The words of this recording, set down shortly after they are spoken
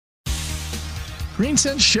Green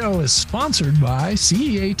Sense Show is sponsored by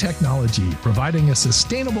CEA Technology, providing a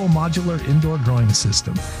sustainable modular indoor growing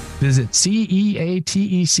system. Visit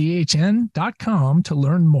CEATECHN.com to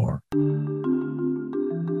learn more.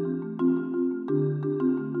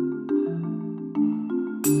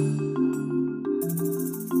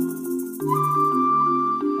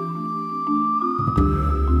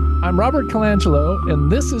 I'm Robert Colangelo,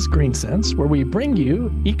 and this is Green Sense, where we bring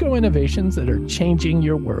you eco-innovations that are changing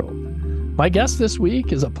your world. My guest this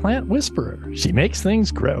week is a plant whisperer. She makes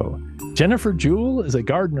things grow. Jennifer Jewell is a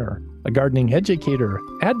gardener, a gardening educator,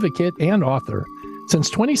 advocate, and author. Since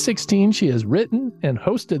 2016, she has written and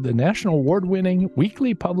hosted the national award-winning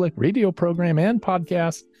weekly public radio program and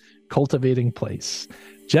podcast, Cultivating Place.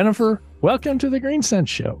 Jennifer, welcome to the Green Sense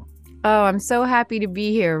Show. Oh, I'm so happy to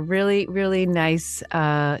be here. Really, really nice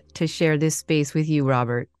to share this space with you,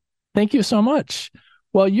 Robert. Thank you so much.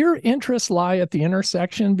 Well, your interests lie at the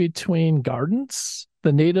intersection between gardens,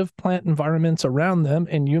 the native plant environments around them,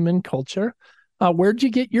 and human culture. Where'd you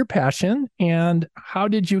get your passion, and how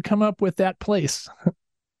did you come up with that place?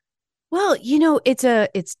 Well, you know,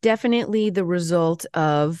 it's definitely the result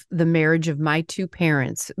of the marriage of my two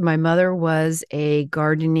parents. My mother was a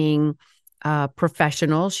gardening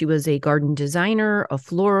professional. She was a garden designer, a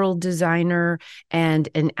floral designer, and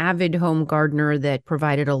an avid home gardener that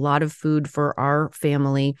provided a lot of food for our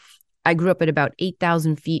family. I grew up at about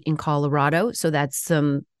 8,000 feet in Colorado, so that's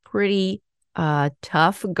some pretty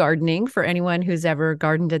tough gardening for anyone who's ever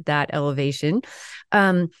gardened at that elevation.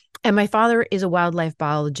 And my father is a wildlife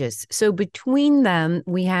biologist. So between them,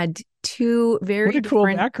 we had two very What a cool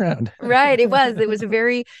background. Right. It was a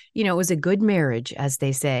very, it was a good marriage, as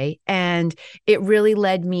they say. And it really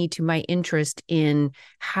led me to my interest in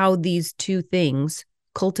how these two things,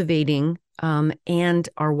 cultivating and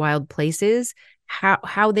our wild places,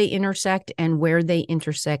 how they intersect and where they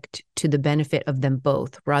intersect to the benefit of them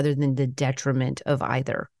both, rather than the detriment of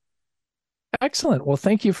either. Excellent. Well,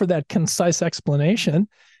 thank you for that concise explanation.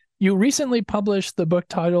 You recently published the book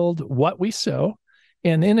titled What We Sow,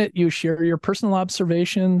 and in it you share your personal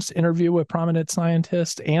observations, interview with prominent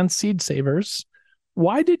scientists and seed savers.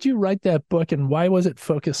 Why did you write that book, and why was it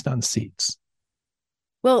focused on seeds?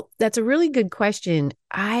 Well, that's a really good question.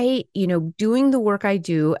 Doing the work I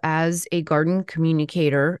do as a garden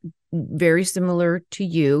communicator, very similar to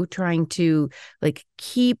you, trying to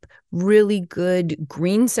keep really good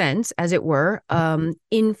green sense, as it were,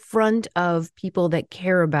 in front of people that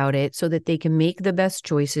care about it so that they can make the best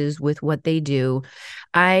choices with what they do.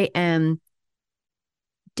 I am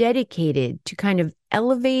dedicated to kind of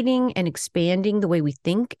elevating and expanding the way we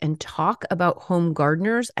think and talk about home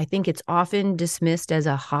gardeners. I think it's often dismissed as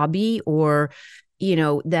a hobby, or,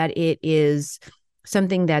 that it is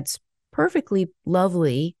something that's perfectly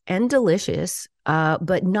lovely and delicious,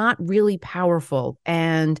 but not really powerful.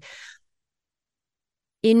 And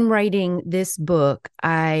in writing this book,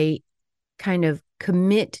 I kind of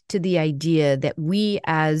commit to the idea that we,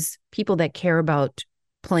 as people that care about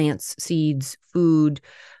plants, seeds, food,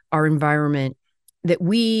 our environment, that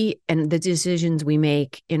we and the decisions we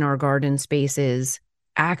make in our garden spaces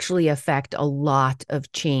actually affect a lot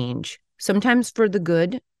of change, sometimes for the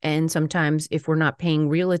good. And sometimes, if we're not paying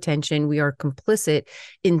real attention, we are complicit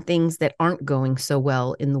in things that aren't going so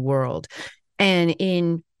well in the world. And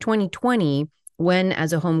in 2020, when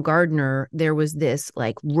as a home gardener, there was this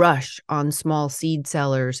rush on small seed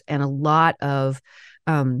sellers and a lot of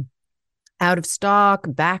out of stock,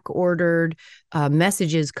 back ordered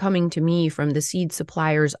messages coming to me from the seed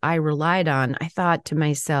suppliers I relied on, I thought to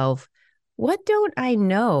myself, what don't I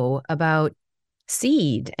know about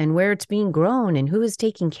seed and where it's being grown and who is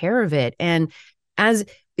taking care of it? And as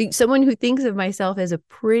someone who thinks of myself as a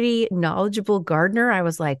pretty knowledgeable gardener, I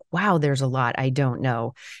was like, wow, there's a lot I don't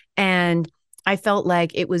know. And I felt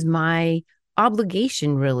like it was my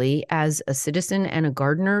obligation, really, as a citizen and a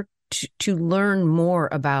gardener, to learn more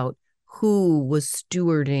about who was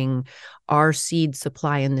stewarding our seed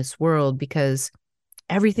supply in this world, because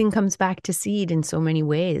everything comes back to seed in so many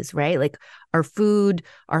ways, right? Like our food,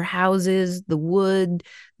 our houses, the wood,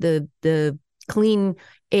 the clean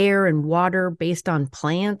air and water based on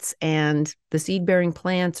plants, and the seed-bearing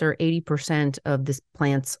plants are 80% of the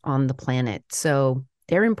plants on the planet. So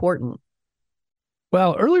they're important.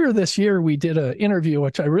 Well, earlier this year, we did an interview,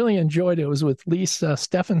 which I really enjoyed. It was with Lisa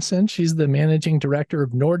Stephenson. She's the managing director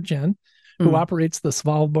of Nordgen, who operates the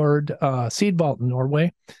Svalbard Seed Vault in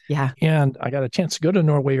Norway. Yeah. And I got a chance to go to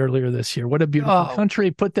Norway earlier this year. What a beautiful country.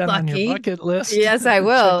 Put that on your bucket list. Yes, I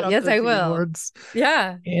will. Yes, I will. Awards.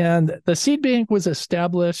 Yeah. And the seed bank was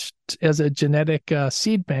established as a genetic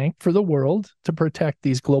seed bank for the world to protect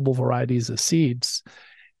these global varieties of seeds.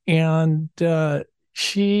 And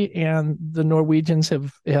she and the Norwegians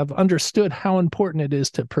have understood how important it is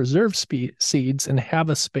to preserve seeds and have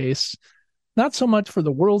a space, not so much for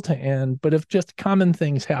the world to end, but if just common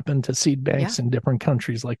things happen to seed Yeah. banks in different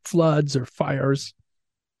countries, like floods or fires.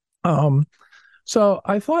 So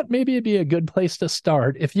I thought maybe it'd be a good place to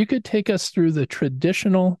start. If you could take us through the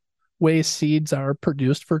traditional way seeds are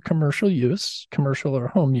produced for commercial use, commercial or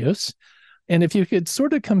home use, and if you could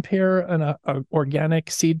sort of compare an organic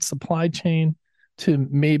seed supply chain to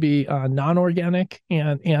maybe non-organic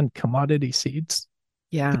and commodity seeds.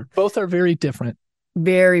 Yeah. Both are very different.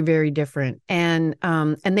 Very, very different. And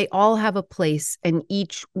they all have a place, and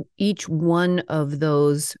each one of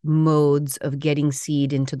those modes of getting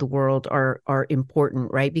seed into the world are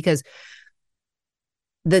important, right? Because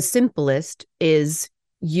the simplest is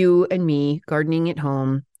you and me gardening at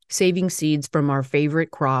home, saving seeds from our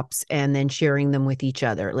favorite crops and then sharing them with each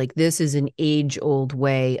other. Like, this is an age-old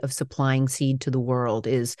way of supplying seed to the world.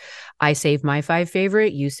 Is I save my 5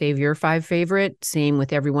 favorite, you save your 5 favorite. Same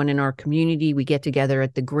with everyone in our community. We get together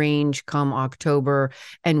at the Grange come October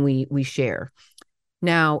and we share.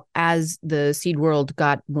 Now, as the seed world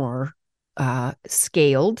got more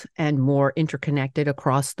scaled and more interconnected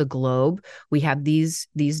across the globe, we have these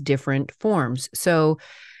different forms. So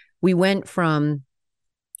we went from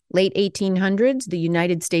late 1800s, the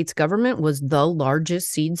United States government was the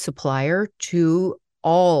largest seed supplier to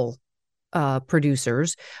all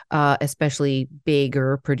producers, especially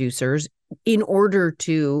bigger producers, in order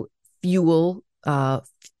to fuel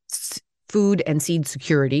food and seed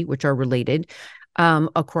security, which are related,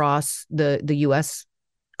 across the U.S.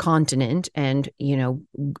 continent, and, you know,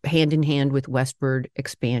 hand in hand with westward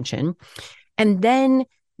expansion. And then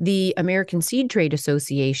the American Seed Trade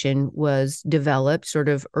Association was developed sort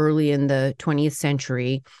of early in the 20th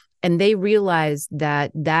century, and they realized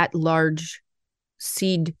that that large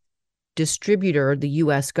seed distributor, the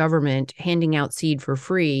U.S. government, handing out seed for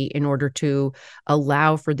free in order to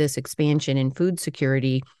allow for this expansion in food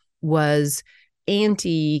security, was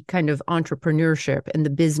anti kind of entrepreneurship and the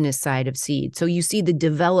business side of seed. So you see the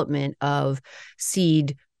development of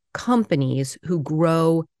seed companies who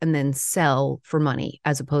grow and then sell for money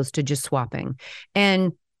as opposed to just swapping.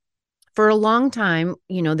 And for a long time,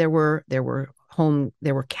 you know, there were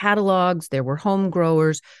catalogs, there were home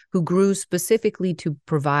growers who grew specifically to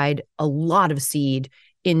provide a lot of seed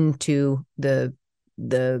into the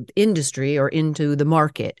industry or into the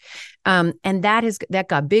market. And that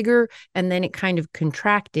got bigger, and then it kind of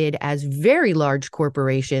contracted as very large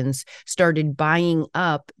corporations started buying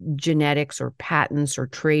up genetics or patents or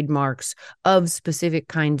trademarks of specific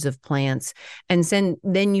kinds of plants. And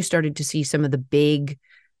then you started to see some of the big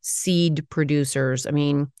seed producers. I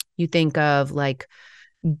mean, you think of like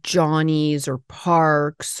Johnny's or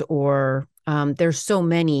Parks, or there's so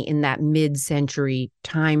many in that mid-century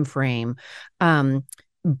time frame.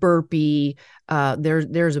 Burpee,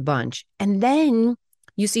 there's a bunch. And then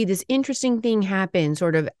you see this interesting thing happen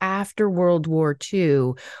sort of after World War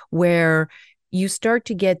II, where you start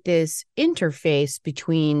to get this interface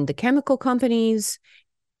between the chemical companies,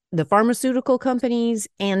 the pharmaceutical companies,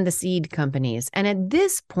 and the seed companies. And at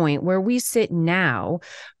this point where we sit now,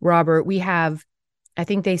 Robert, we have, I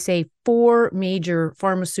think they say, 4 major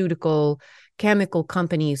pharmaceutical chemical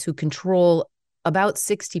companies who control about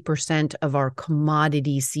 60% of our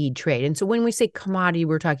commodity seed trade. And so when we say commodity,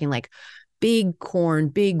 we're talking like big corn,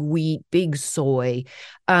 big wheat, big soy.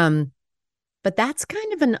 But that's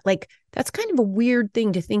kind of a weird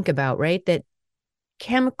thing to think about, right? That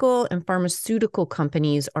chemical and pharmaceutical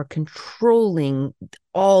companies are controlling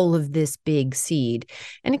all of this big seed.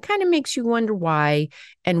 And it kind of makes you wonder why,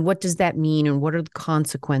 and what does that mean, and what are the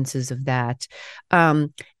consequences of that?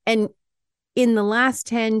 And in the last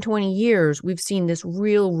 10, 20 years, we've seen this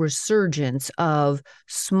real resurgence of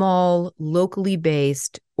small, locally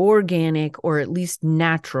based, organic, or at least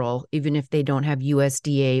natural, even if they don't have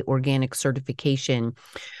USDA organic certification,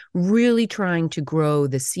 really trying to grow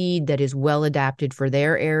the seed that is well adapted for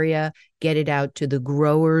their area, get it out to the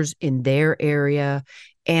growers in their area,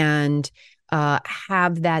 and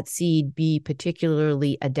have that seed be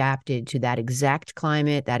particularly adapted to that exact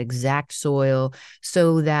climate, that exact soil,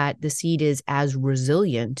 so that the seed is as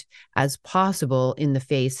resilient as possible in the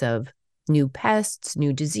face of new pests,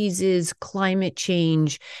 new diseases, climate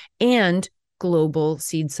change, and global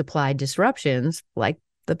seed supply disruptions like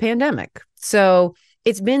the pandemic. So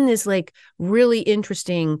it's been this like really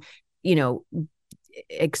interesting, you know,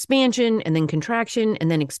 expansion and then contraction and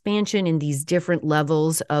then expansion in these different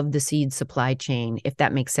levels of the seed supply chain, if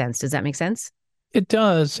that makes sense. Does that make sense? It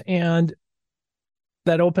does. And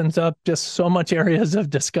that opens up just so much areas of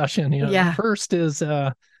discussion. You know, the Yeah. first is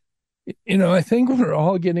I think we're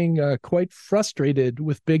all getting quite frustrated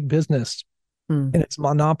with big business Mm. and its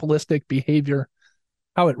monopolistic behavior,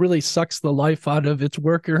 how it really sucks the life out of its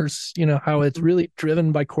workers, how it's Mhm. really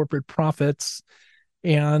driven by corporate profits.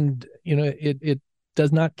 And, it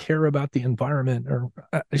does not care about the environment, or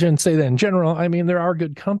I shouldn't say that in general. I mean, there are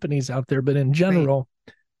good companies out there, but in Right. general,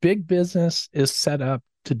 big business is set up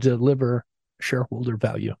to deliver shareholder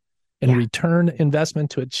value and Yeah. return investment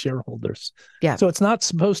to its shareholders. Yeah. So it's not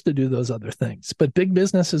supposed to do those other things. But big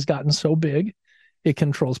business has gotten so big, it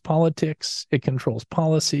controls politics, it controls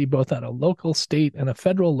policy, both at a local, state, and a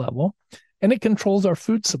federal level, and it controls our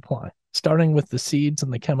food supply, starting with the seeds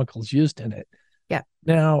and the chemicals used in it. Yeah.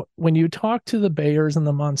 Now, when you talk to the Bayers and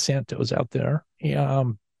the Monsantos out there,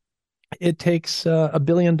 it takes $1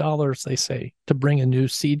 billion, they say, to bring a new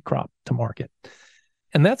seed crop to market.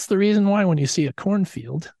 And that's the reason why when you see a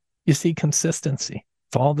cornfield, you see consistency.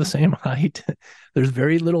 It's all the same height. There's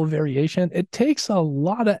very little variation. It takes a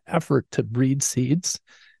lot of effort to breed seeds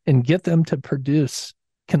and get them to produce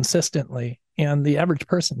consistently. And the average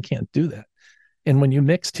person can't do that. And when you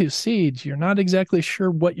mix two seeds, you're not exactly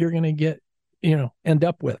sure what you're going to get, end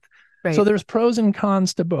up with. So Right. there's pros and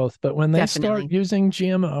cons to both. But when they start Definitely. using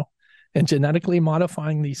GMO and genetically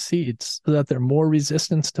modifying these seeds so that they're more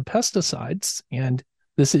resistant to pesticides, and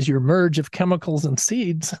this is your merge of chemicals and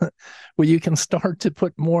seeds, where you can start to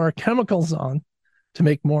put more chemicals on to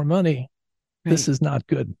make more money. This Right. is not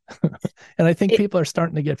good. And I think It, people are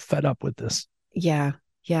starting to get fed up with this. yeah.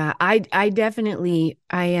 Yeah. I definitely,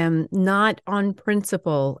 I am not on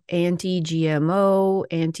principle anti-GMO,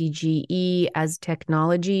 anti-GE as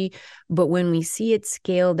technology, but when we see it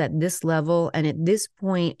scaled at this level, and at this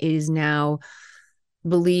point it is now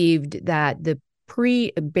believed that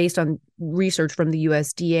based on research from the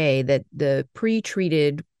USDA, that the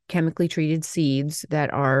pre-treated, chemically treated seeds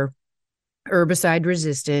that are herbicide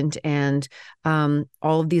resistant and all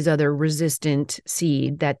of these other resistant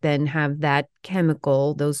seed that then have that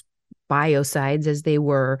chemical, those biocides as they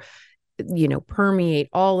were, permeate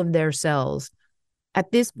all of their cells.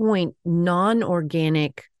 At this point,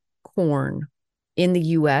 non-organic corn in the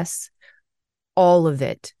US, all of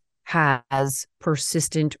it has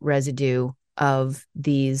persistent residue of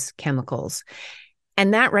these chemicals.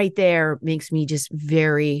 And that right there makes me just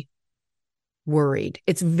very worried.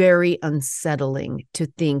 It's very unsettling to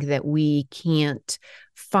think that we can't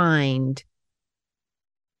find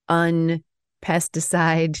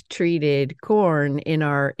unpesticide treated corn in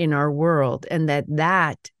our world, and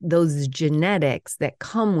that those genetics that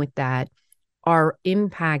come with that are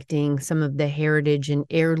impacting some of the heritage and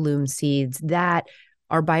heirloom seeds that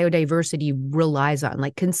our biodiversity relies on.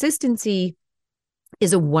 Like, consistency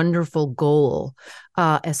is a wonderful goal,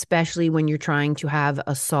 especially when you're trying to have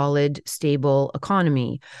a solid, stable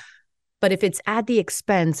economy. But if it's at the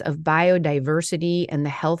expense of biodiversity and the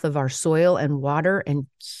health of our soil and water and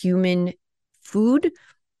human food,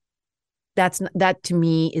 that to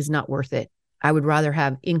me is not worth it. I would rather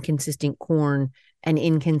have inconsistent corn and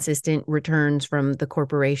inconsistent returns from the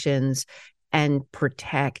corporations and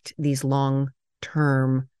protect these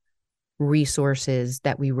long-term resources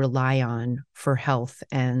that we rely on for health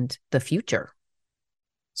and the future.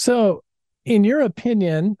 So, in your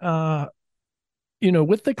opinion,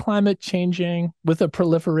 with the climate changing, with the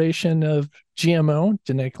proliferation of GMO,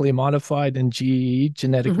 genetically modified, and GE,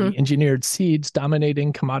 genetically Mm-hmm. engineered seeds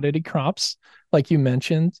dominating commodity crops, like you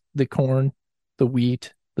mentioned, the corn, the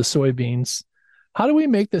wheat, the soybeans, how do we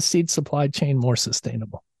make the seed supply chain more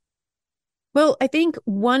sustainable? Well, I think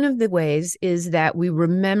one of the ways is that we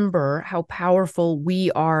remember how powerful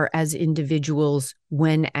we are as individuals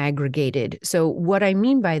when aggregated. So, what I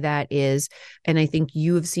mean by that is, and I think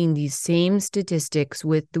you have seen these same statistics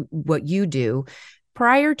with what you do,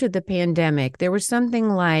 prior to the pandemic, there was something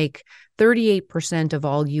like 38% of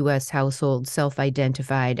all US households self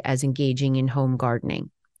identified as engaging in home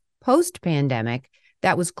gardening. Post pandemic,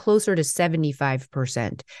 that was closer to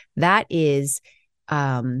 75%. That is,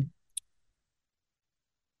 um,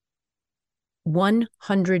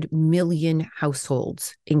 100 million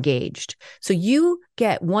households engaged. So you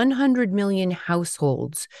get 100 million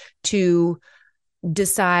households to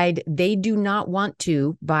decide they do not want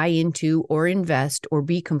to buy into or invest or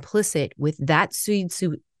be complicit with that seed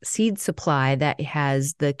supply that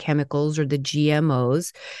has the chemicals or the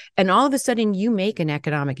GMOs. And all of a sudden, you make an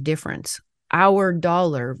economic difference. Our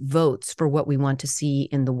dollar votes for what we want to see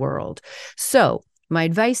in the world. So, my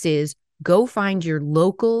advice is go find your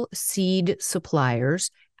local seed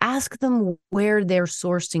suppliers. Ask them where they're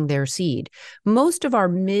sourcing their seed. Most of our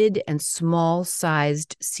mid and small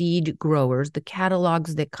sized seed growers, the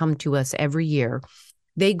catalogs that come to us every year,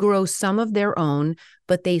 They grow some of their own,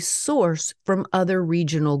 but they source from other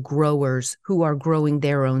regional growers who are growing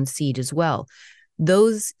their own seed as well.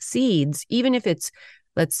 Those seeds, even if it's,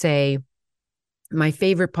 let's say, my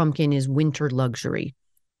favorite pumpkin is Winter Luxury.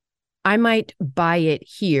 I might buy it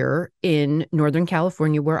here in Northern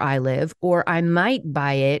California where I live, or I might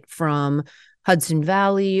buy it from Hudson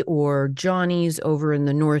Valley or Johnny's over in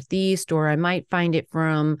the Northeast, or I might find it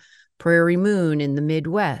from Prairie Moon in the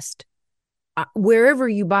Midwest. Wherever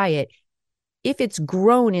you buy it, if it's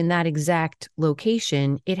grown in that exact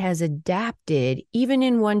location, it has adapted. Even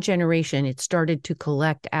in one generation, it started to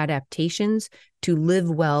collect adaptations to live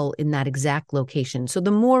well in that exact location. So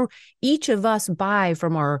the more each of us buy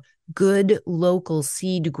from our good local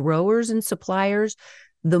seed growers and suppliers,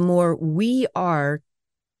 the more we are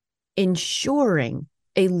ensuring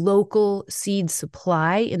a local seed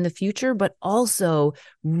supply in the future, but also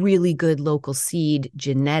really good local seed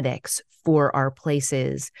genetics for our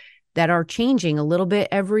places that are changing a little bit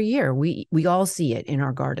every year. We all see it in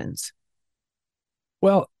our gardens.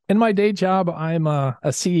 Well, in my day job, I'm a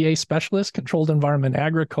CEA specialist, controlled environment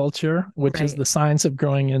agriculture, which is Right. the science of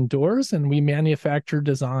growing indoors. And we manufacture,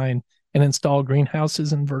 design, and install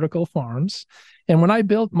greenhouses and vertical farms. And when I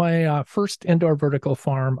built my first indoor vertical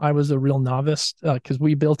farm, I was a real novice because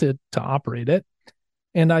we built it to operate it.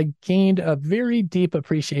 And I gained a very deep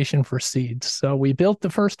appreciation for seeds. So we built the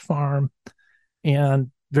first farm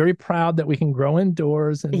and very proud that we can grow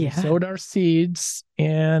indoors, and we sowed our seeds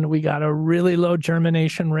and we got a really low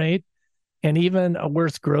germination rate and even a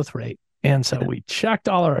worse growth rate. And so we checked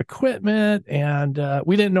all our equipment and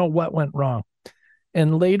we didn't know what went wrong.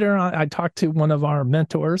 And later I talked to one of our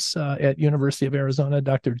mentors at University of Arizona,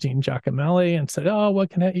 Dr. Gene Giacomelli, and said, "Oh, what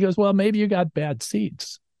can I?" He goes, "Well, maybe you got bad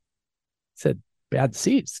seeds." I said, "Bad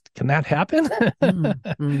seeds? Can that happen?"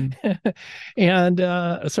 And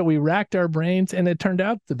so we racked our brains, and it turned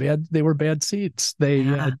out they were bad seeds. They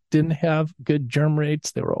didn't have good germ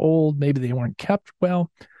rates. They were old. Maybe they weren't kept well.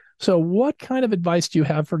 So what kind of advice do you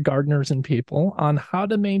have for gardeners and people on how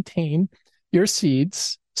to maintain your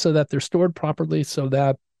seeds so that they're stored properly so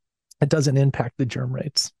that it doesn't impact the germ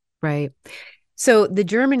rates? Right. So the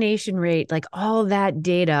germination rate, like all that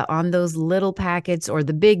data on those little packets or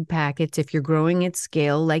the big packets, if you're growing at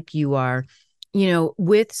scale like you are,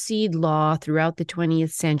 with seed law throughout the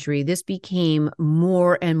 20th century, this became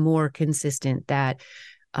more and more consistent that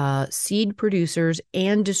seed producers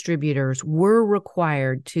and distributors were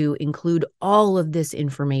required to include all of this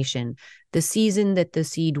information: the season that the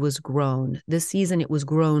seed was grown, the season it was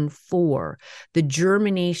grown for, the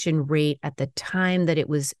germination rate at the time that it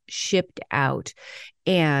was shipped out,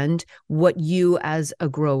 and what you as a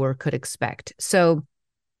grower could expect. So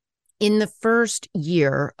in the first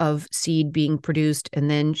year of seed being produced and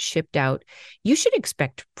then shipped out, you should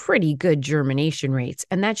expect pretty good germination rates,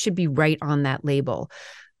 and that should be right on that label.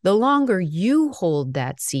 The longer you hold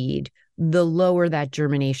that seed, the lower that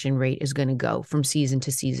germination rate is going to go from season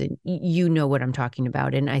to season. You know what I'm talking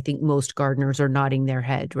about. And I think most gardeners are nodding their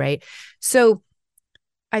head, right? So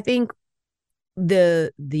I think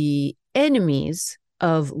the enemies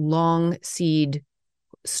of long seed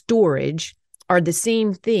storage are the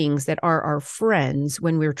same things that are our friends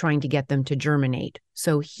when we're trying to get them to germinate.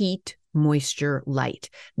 So heat, moisture, light.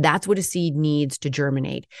 That's what a seed needs to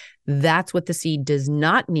germinate. That's what the seed does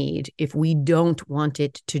not need if we don't want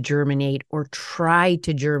it to germinate or try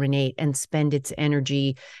to germinate and spend its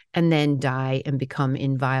energy and then die and become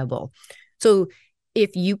inviable. So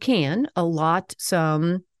if you can allot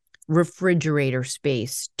some refrigerator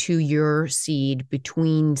space to your seed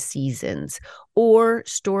between seasons, or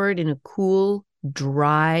store it in a cool,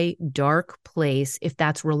 dry, dark place if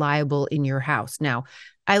that's reliable in your house. Now,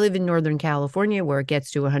 I live in Northern California where it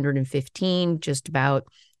gets to 115, just about,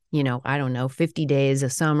 50 days a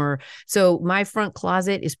summer. So my front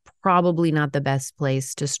closet is probably not the best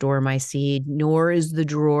place to store my seed, nor is the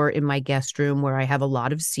drawer in my guest room where I have a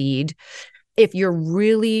lot of seed. If you're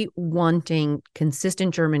really wanting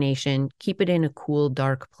consistent germination, keep it in a cool,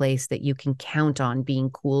 dark place that you can count on being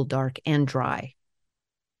cool, dark, and dry.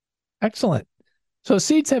 Excellent. So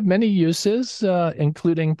seeds have many uses,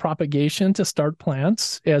 including propagation to start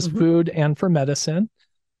plants, as food, and for medicine.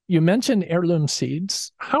 You mentioned heirloom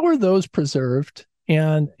seeds. How are those preserved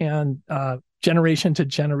and generation to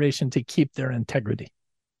generation to keep their integrity?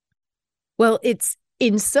 Well,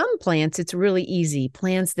 in some plants, it's really easy.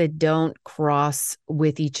 Plants that don't cross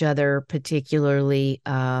with each other particularly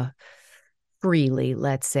freely,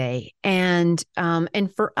 let's say. And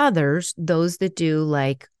for others, those that do,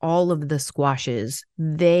 like all of the squashes,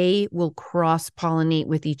 they will cross-pollinate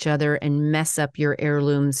with each other and mess up your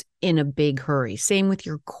heirlooms in a big hurry. Same with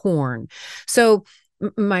your corn. So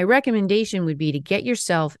My recommendation would be to get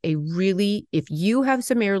yourself if you have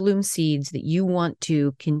some heirloom seeds that you want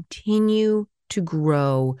to continue to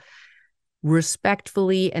grow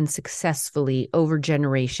respectfully and successfully over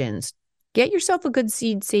generations, get yourself a good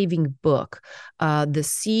seed saving book. The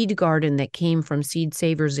seed garden that came from Seed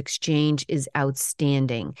Savers Exchange is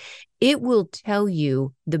outstanding. It will tell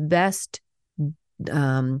you the best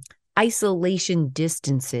isolation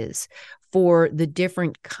distances for the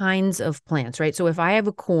different kinds of plants, right? So if I have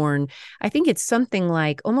a corn, I think it's something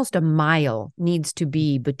like almost a mile needs to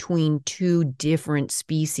be between two different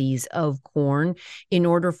species of corn in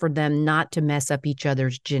order for them not to mess up each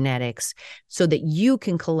other's genetics, so that you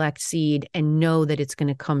can collect seed and know that it's going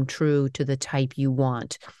to come true to the type you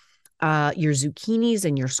want. Your zucchinis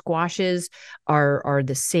and your squashes are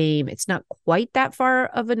the same. It's not quite that far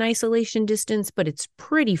of an isolation distance, but it's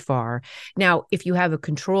pretty far. Now, if you have a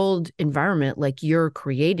controlled environment like you're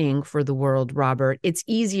creating for the world, Robert, it's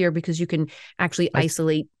easier because you can actually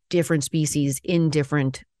isolate different species in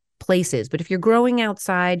different places. But if you're growing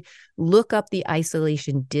outside, look up the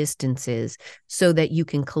isolation distances so that you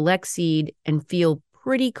can collect seed and feel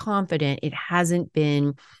pretty confident it hasn't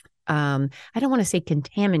been I don't want to say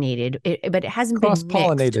contaminated, but it hasn't been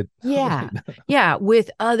cross-pollinated. Yeah. Yeah. With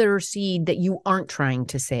other seed that you aren't trying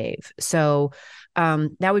to save. So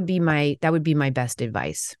that would be my best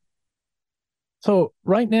advice. So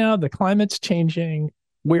right now the climate's changing.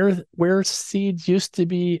 Where seeds used to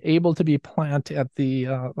be able to be planted at the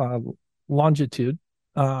latitude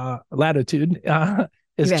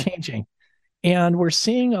is Yeah. changing. And we're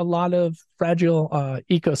seeing a lot of fragile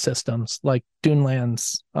ecosystems like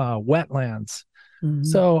dunelands, wetlands. Mm-hmm.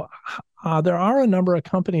 So there are a number of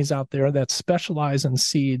companies out there that specialize in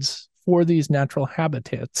seeds for these natural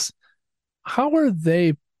habitats. How are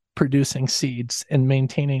they producing seeds and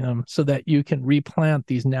maintaining them so that you can replant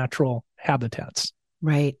these natural habitats?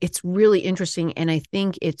 Right. It's really interesting. And I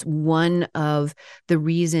think it's one of the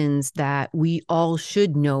reasons that we all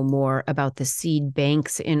should know more about the seed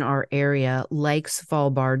banks in our area, like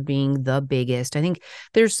Svalbard being the biggest. I think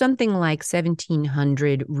there's something like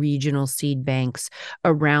 1,700 regional seed banks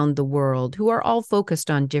around the world who are all focused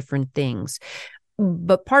on different things.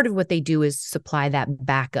 But part of what they do is supply that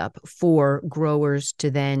backup for growers to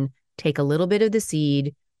then take a little bit of the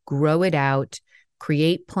seed, grow it out,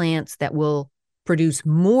 create plants that will produce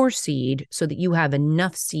more seed so that you have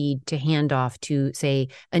enough seed to hand off to, say,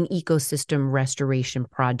 an ecosystem restoration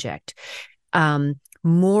project.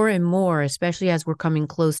 More and more, especially as we're coming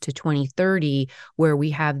close to 2030, where we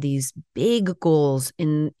have these big goals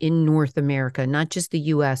in North America, not just the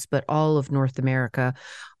US, but all of North America,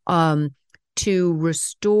 to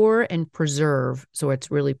restore and preserve. So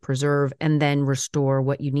it's really preserve and then restore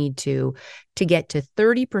what you need to get to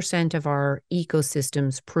 30% of our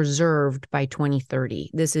ecosystems preserved by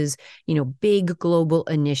 2030. This is, big global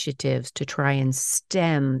initiatives to try and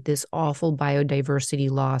stem this awful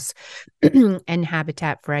biodiversity loss and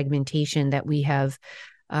habitat fragmentation that we have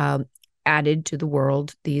added to the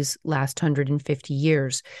world these last 150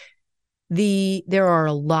 years. There are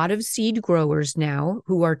a lot of seed growers now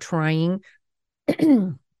who are trying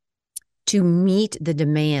to meet the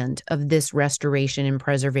demand of this restoration and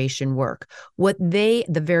preservation work. What the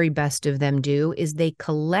very best of them do is they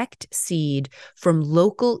collect seed from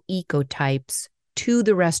local ecotypes to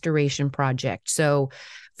the restoration project. So,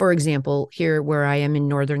 for example, here where I am in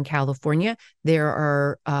Northern California, there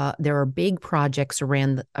are big projects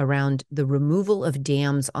around the removal of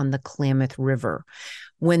dams on the Klamath River.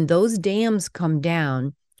 When those dams come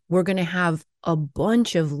down, we're going to have a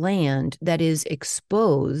bunch of land that is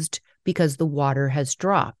exposed because the water has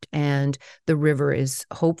dropped and the river is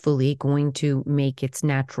hopefully going to make its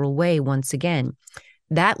natural way once again.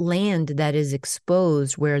 That land that is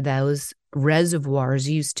exposed where those reservoirs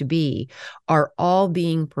used to be are all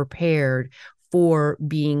being prepared for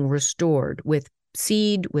being restored with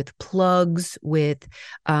seed, with plugs, with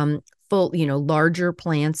full, larger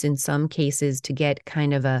plants in some cases to get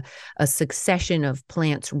kind of a succession of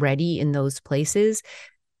plants ready in those places.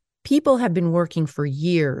 People have been working for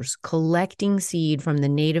years collecting seed from the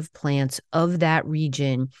native plants of that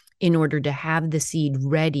region in order to have the seed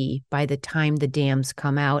ready by the time the dams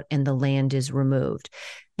come out and the land is removed.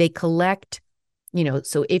 They collect,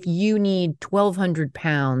 so if you need 1,200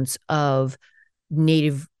 pounds of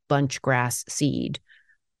native bunch grass seed,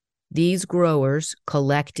 these growers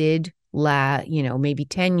collected maybe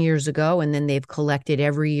 10 years ago, and then they've collected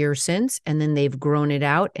every year since, and then they've grown it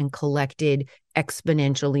out and collected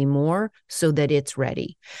exponentially more so that it's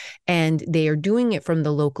ready. And they are doing it from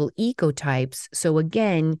the local ecotypes. So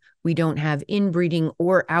again, we don't have inbreeding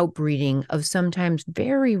or outbreeding of sometimes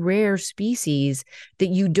very rare species that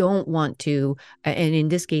you don't want to, and in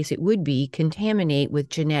this case, it would be contaminate with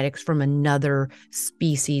genetics from another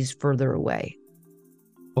species further away.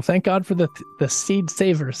 Well, thank God for the seed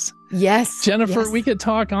savers. Yes. Jennifer, yes. We could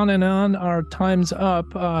talk on and on. Our time's up.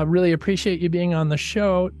 Really appreciate you being on the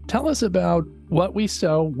show. Tell us about What We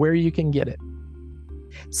Sow, where you can get it.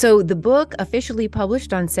 So the book officially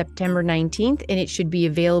published on September 19th, and it should be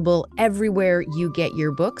available everywhere you get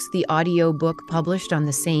your books. The audio book published on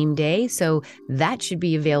the same day. So that should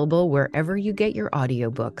be available wherever you get your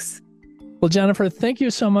audiobooks. Well, Jennifer, thank you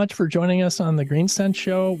so much for joining us on the Green Sense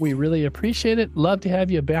Show. We really appreciate it. Love to have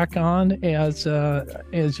you back on as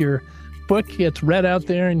your book gets read out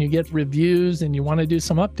there and you get reviews and you want to do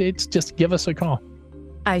some updates. Just give us a call.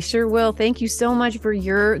 I sure will. Thank you so much for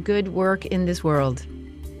your good work in this world.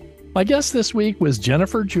 My guest this week was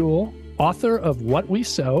Jennifer Jewell, author of What We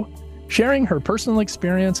Sow, sharing her personal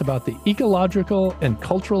experience about the ecological and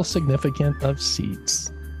cultural significance of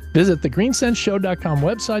seeds. Visit the greensenseshow.com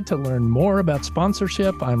website to learn more about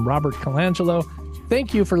sponsorship. I'm Robert Colangelo.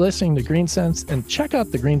 Thank you for listening to Green Sense, and check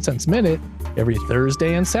out the Green Sense Minute every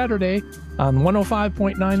Thursday and Saturday on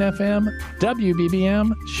 105.9 FM,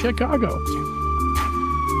 WBBM, Chicago.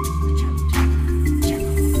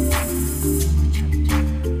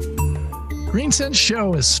 Green Sense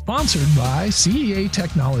Show is sponsored by CEA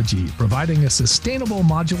Technology, providing a sustainable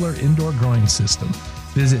modular indoor growing system.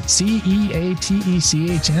 Visit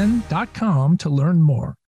CEATECHN.com to learn more.